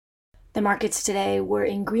The markets today were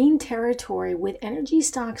in green territory with energy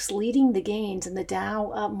stocks leading the gains and the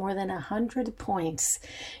Dow up more than 100 points.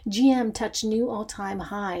 GM touched new all-time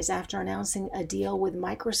highs after announcing a deal with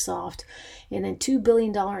Microsoft in a $2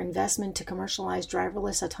 billion investment to commercialize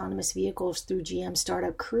driverless autonomous vehicles through GM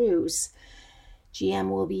startup Cruise. GM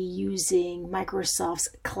will be using Microsoft's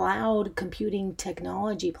cloud computing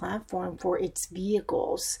technology platform for its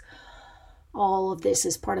vehicles. All of this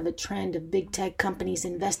is part of a trend of big tech companies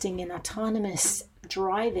investing in autonomous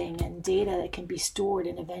driving and data that can be stored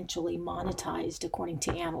and eventually monetized, according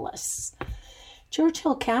to analysts.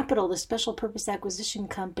 Churchill Capital, the special purpose acquisition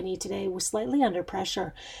company, today was slightly under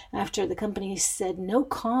pressure after the company said no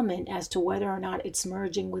comment as to whether or not it's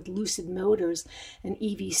merging with Lucid Motors, an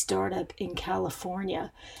EV startup in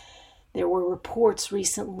California. There were reports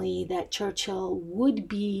recently that Churchill would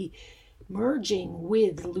be merging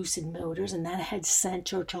with Lucid Motors, and that had sent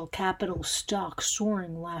Churchill Capital stock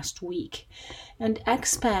soaring last week. And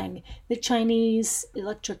XPeng, the Chinese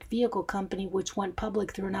electric vehicle company, which went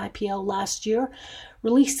public through an IPO last year,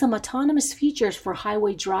 released some autonomous features for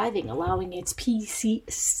highway driving, allowing its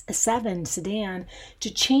PC7 sedan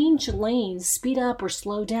to change lanes, speed up or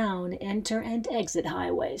slow down, enter and exit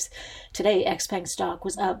highways. Today, XPeng stock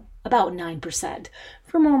was up about 9%.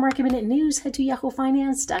 For more market minute news, head to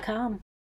yahoofinance.com.